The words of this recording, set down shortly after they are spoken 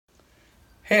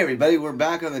Hey everybody, we're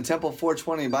back on the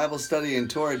Temple420 Bible Study and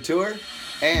Torah Tour,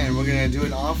 and we're going to do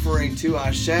an offering to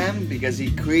Hashem because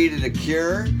He created a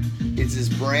cure. It's His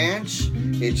branch,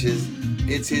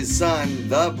 it's His Son,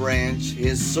 the branch,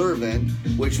 His servant,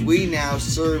 which we now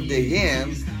serve to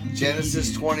Him.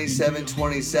 Genesis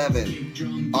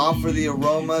 27:27. Offer the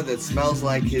aroma that smells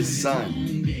like His Son.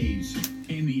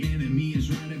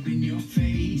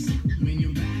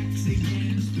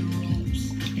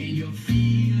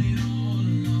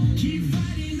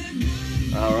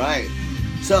 All right,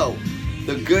 so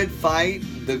the good fight,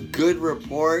 the good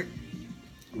report,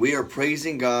 we are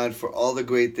praising God for all the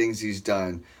great things He's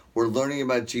done. We're learning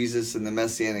about Jesus in the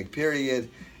Messianic period,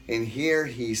 and here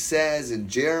He says in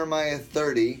Jeremiah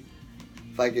 30,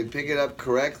 if I can pick it up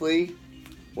correctly,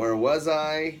 where was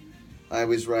I? I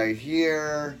was right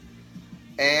here.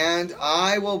 And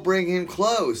I will bring him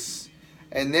close,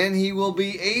 and then he will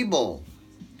be able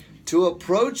to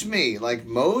approach me like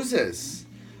Moses.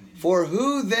 For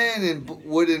who then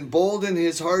would embolden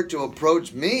his heart to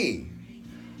approach me?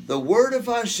 The word of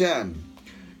Hashem,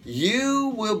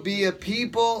 you will be a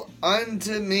people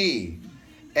unto me,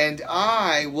 and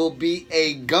I will be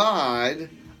a God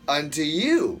unto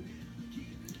you.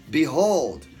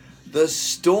 Behold, the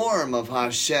storm of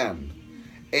Hashem,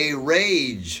 a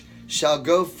rage shall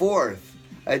go forth,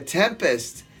 a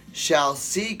tempest shall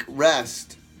seek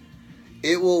rest.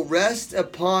 It will rest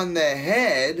upon the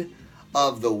head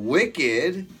of the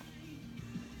wicked.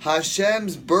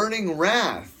 Hashem's burning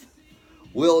wrath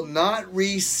will not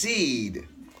recede.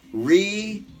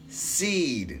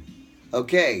 Reseed.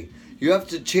 Okay, you have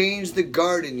to change the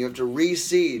garden. You have to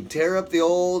reseed. Tear up the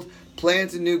old,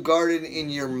 plant a new garden in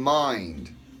your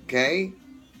mind. Okay?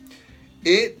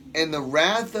 It and the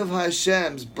wrath of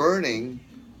Hashem's burning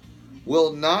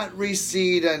will not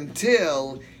recede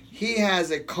until He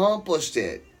has accomplished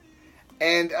it,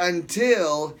 and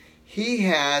until He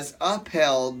has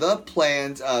upheld the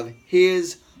plans of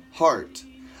His heart.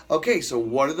 Okay, so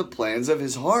what are the plans of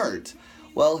His heart?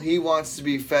 Well, He wants to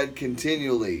be fed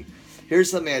continually.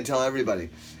 Here's something I tell everybody.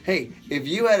 Hey, if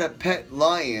you had a pet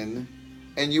lion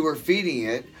and you were feeding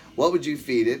it, what would you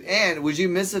feed it? And would you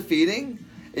miss a feeding?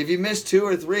 If you missed 2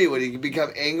 or 3, would you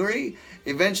become angry?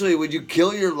 Eventually, would you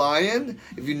kill your lion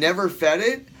if you never fed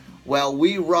it? Well,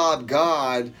 we rob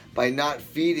God by not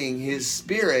feeding His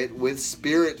spirit with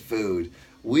spirit food.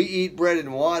 We eat bread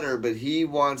and water, but He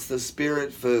wants the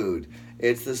spirit food.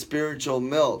 It's the spiritual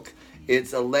milk.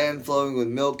 It's a land flowing with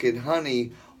milk and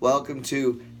honey. Welcome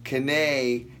to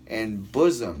Kene and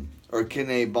Bosom, or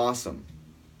Kene Bosom.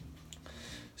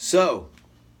 So,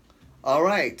 all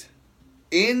right.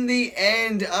 In the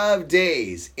end of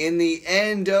days, in the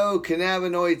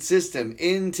endocannabinoid system,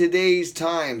 in today's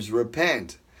times,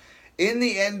 repent. In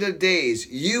the end of days,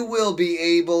 you will be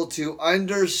able to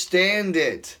understand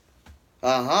it.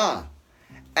 At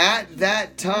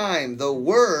that time, the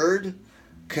word,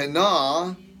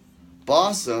 kana,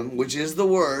 bosom, which is the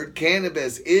word,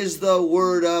 cannabis, is the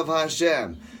word of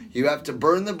Hashem. You have to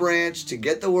burn the branch to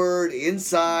get the word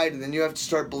inside, and then you have to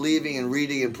start believing and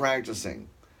reading and practicing.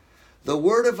 The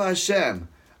word of Hashem,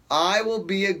 I will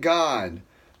be a God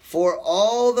for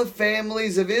all the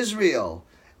families of Israel,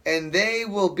 and they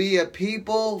will be a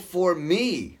people for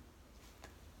me.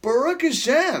 Baruch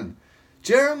Hashem.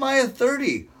 Jeremiah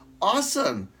 30.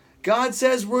 Awesome. God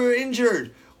says we're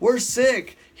injured. We're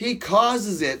sick. He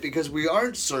causes it because we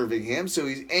aren't serving Him, so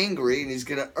He's angry and He's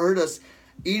going to hurt us,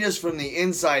 eat us from the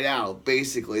inside out.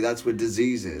 Basically, that's what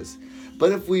disease is.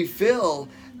 But if we feel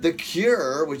the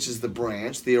cure, which is the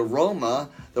branch, the aroma,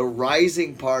 the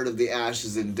rising part of the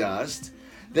ashes and dust,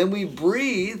 then we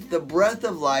breathe the breath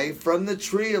of life from the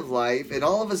tree of life, and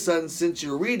all of a sudden, since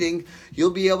you're reading, you'll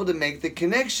be able to make the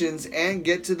connections and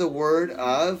get to the word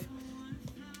of,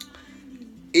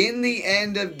 in the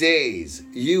end of days,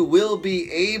 you will be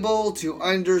able to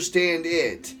understand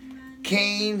it.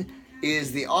 Cain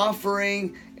is the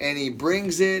offering, and he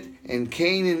brings it, and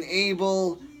Cain and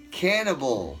Abel,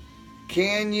 cannibal.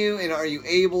 Can you and are you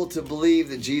able to believe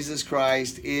that Jesus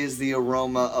Christ is the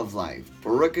aroma of life?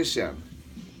 Baruch Hashem.